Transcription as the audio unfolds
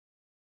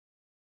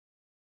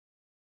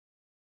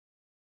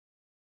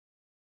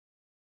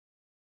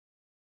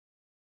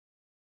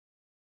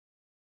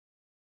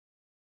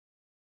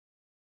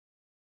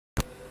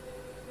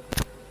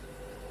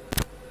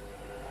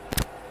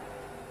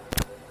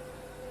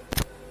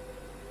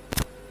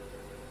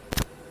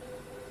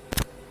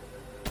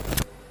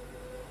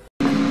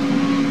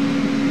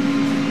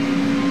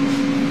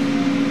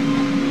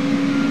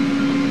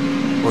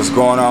What's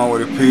going on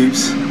with the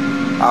peeps?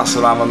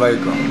 Assalamu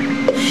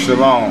alaikum.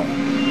 Shalom.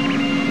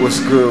 What's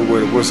good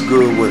with it? What's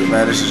good with it,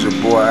 man? This is your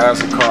boy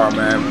Azakar,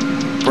 man.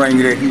 Bring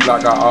you that heat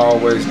like I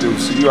always do.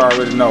 So you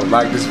already know.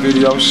 Like this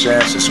video,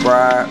 share,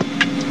 subscribe,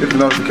 hit the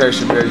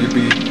notification bell. You'll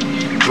be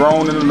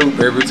thrown in the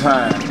loop every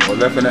time, or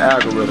left in the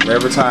algorithm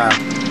every time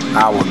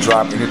I will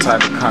drop any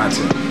type of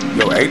content.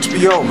 Yo,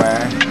 HBO,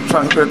 man. I'm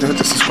trying to hit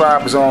the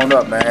subscribers on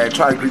up, man.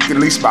 Try to get at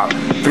least about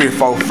 3 or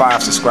 4 or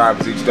 5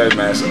 subscribers each day,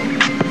 man. So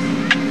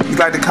you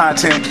like the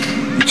content,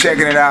 you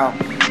checking it out,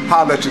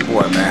 holla at your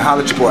boy, man.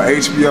 Holla at your boy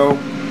HBO,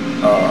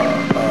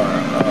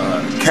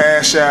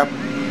 Cash App,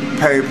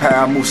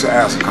 PayPal, Musa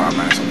Azakar,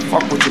 man. So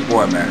fuck with your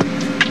boy, man.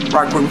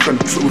 Right quick,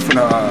 we're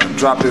finna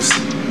drop this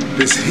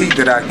heat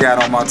that I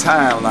got on my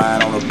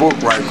timeline on the book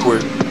right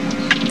quick.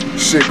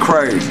 Shit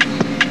crazy.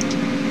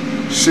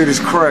 Shit is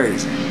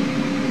crazy.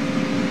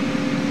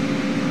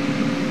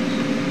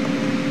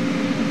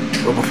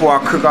 But before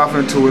I cook off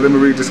into it, let me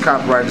read this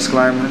copyright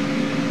disclaimer.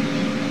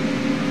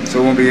 So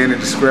there won't be any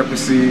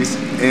discrepancies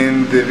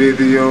in the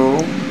video.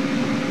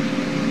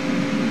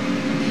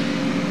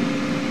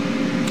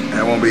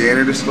 There won't be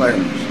any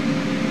disclaimers.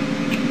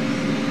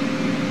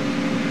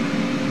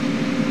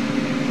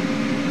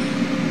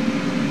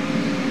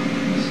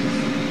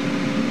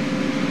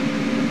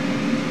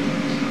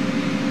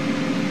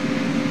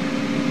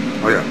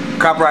 Oh yeah,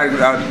 copyright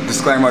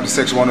disclaimer under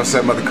Section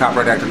 107 of the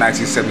Copyright Act of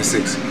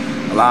 1976.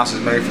 Allowance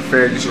is made for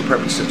fair use for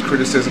purposes such as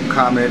criticism,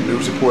 comment,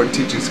 news report,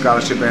 teaching,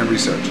 scholarship, and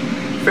research.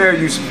 Fair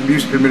use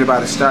permitted by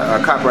the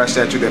copyright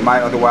statute that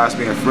might otherwise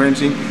be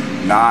infringing,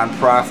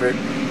 non-profit,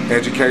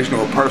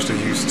 educational, or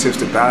personal use tips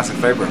to balance in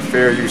favor of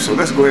fair use. So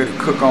let's go ahead and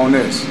cook on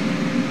this.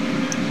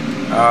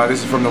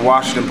 This is from the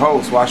Washington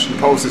Post. Washington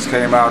Post, this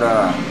came out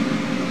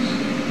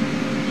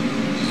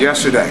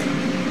yesterday.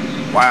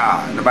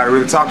 Wow, nobody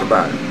really talked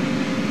about it.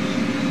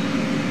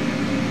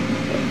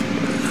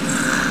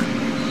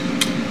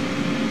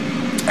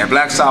 A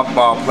black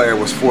softball player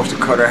was forced to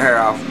cut her hair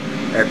off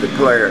at the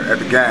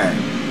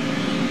game.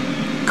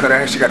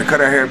 She got to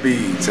cut her hair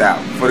beads out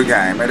for the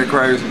game. Ain't it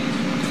crazy?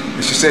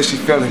 And she said she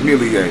felt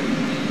humiliated.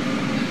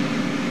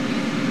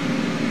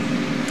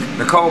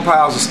 Nicole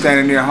Piles was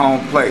standing near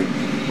home plate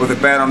with a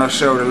bat on her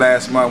shoulder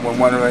last month when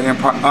one of the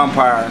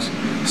umpires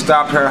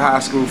stopped her high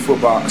school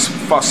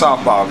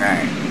softball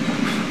game.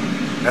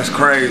 That's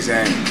crazy,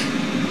 ain't it?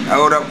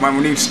 Hold up, man,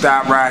 we need to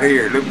stop right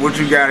here. Look what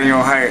you got in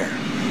your hair.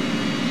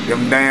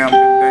 Them damn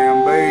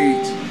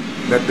beads.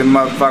 Let them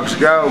motherfuckers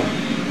go.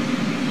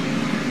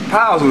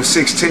 Piles was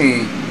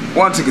 16,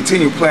 wanted to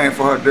continue playing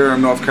for her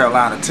Durham, North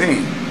Carolina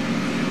team.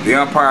 The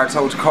umpire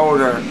told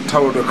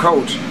her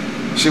coach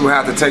she would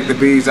have to take the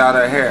beads out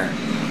of her hair.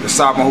 The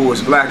sophomore, who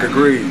was black,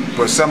 agreed,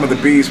 but some of the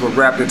beads were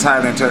wrapped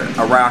tightly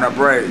around her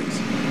braids.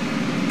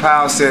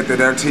 Piles said that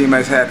their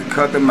teammates had to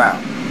cut them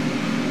out.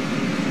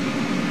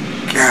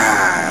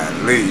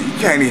 Golly, you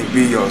can't even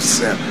be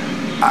yourself.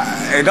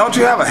 And don't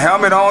you have a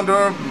helmet on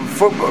during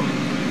football,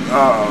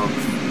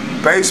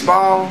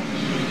 baseball?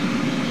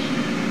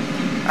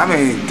 I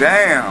mean,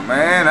 damn,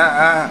 man.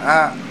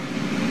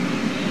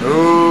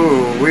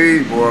 Ooh,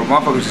 boy,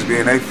 motherfuckers just be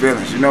in their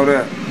feelings. You know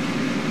that?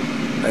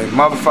 They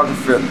motherfucking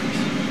feelings.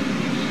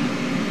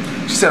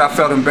 She said, I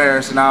felt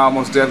embarrassed and I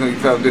almost definitely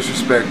felt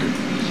disrespected.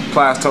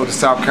 Piles told the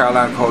South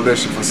Carolina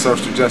Coalition for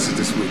Social Justice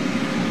this week.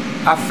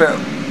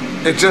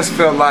 It just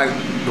felt like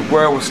the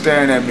world was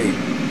staring at me.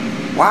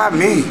 Why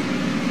me?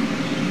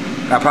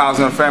 Now, Piles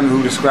and her family,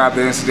 who described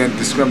the incident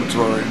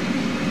discriminatory,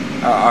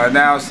 are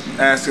now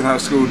asking her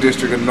school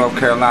district in North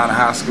Carolina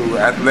High School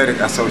Athletic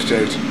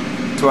Association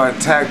to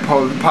attack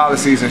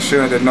policies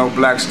ensuring that no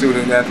black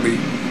student athlete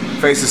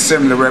faces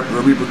similar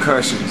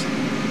repercussions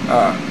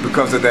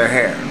because of their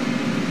hair.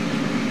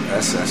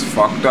 That's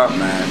fucked up,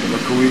 man.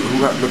 Look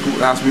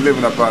who else we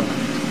living up under.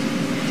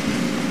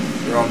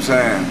 You know what I'm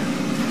saying?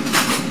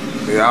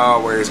 They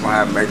always gonna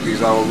have to make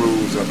these old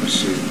rules up and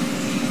shit.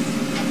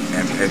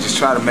 And just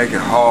try to make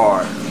it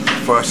hard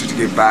for us to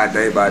get by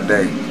day.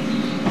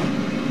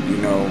 You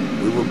know,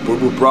 we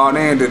were brought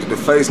in to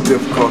face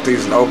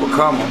difficulties and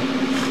overcome them.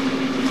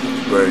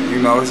 But, you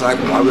know, it's like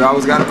we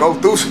always got to go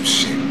through some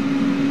shit.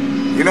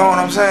 You know what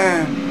I'm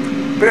saying?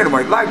 But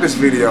anyway, like this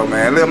video,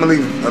 man. I'm going to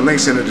leave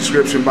links in the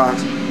description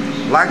box.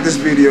 Like this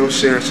video,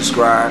 share,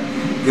 subscribe.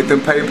 Get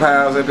them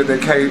PayPals up at their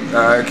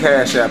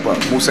Cash App up.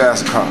 Musa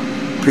Azakar.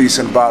 Peace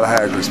and Bala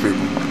Hagris,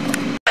 people.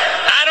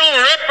 I don't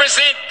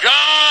represent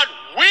God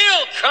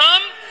will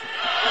come.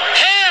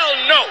 Hell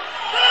no.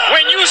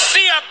 When you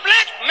see a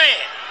black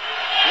man,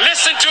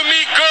 listen to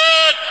me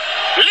good.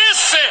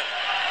 Listen.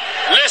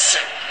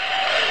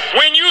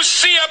 When you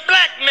see a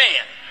black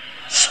man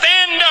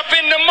stand up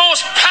in the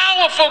most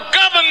powerful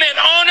government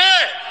on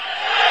earth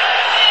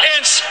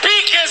and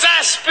speak as I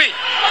speak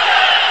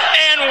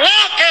and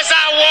walk as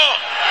I walk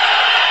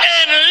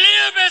and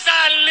live as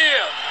I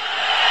live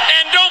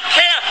and don't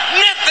care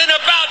nothing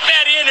about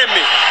that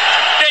enemy,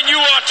 then you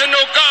ought to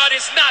know God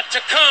is not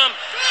to come.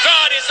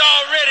 God is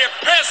already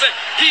present.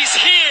 He's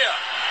here.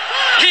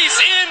 He's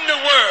in the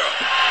world.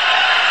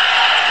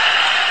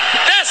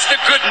 That's the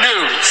good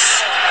news.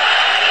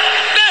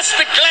 That's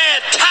the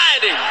glad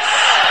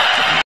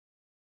tidings.